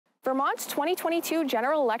Vermont's 2022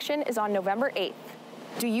 general election is on November 8th.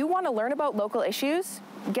 Do you want to learn about local issues,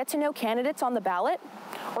 get to know candidates on the ballot,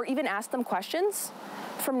 or even ask them questions?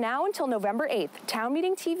 From now until November 8th, Town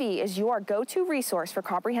Meeting TV is your go-to resource for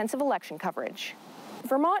comprehensive election coverage.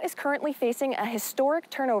 Vermont is currently facing a historic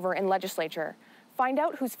turnover in legislature. Find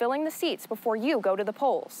out who's filling the seats before you go to the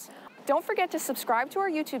polls. Don't forget to subscribe to our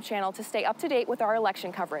YouTube channel to stay up to date with our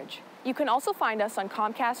election coverage. You can also find us on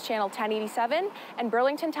Comcast Channel 1087 and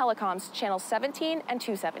Burlington Telecom's Channel 17 and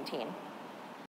 217.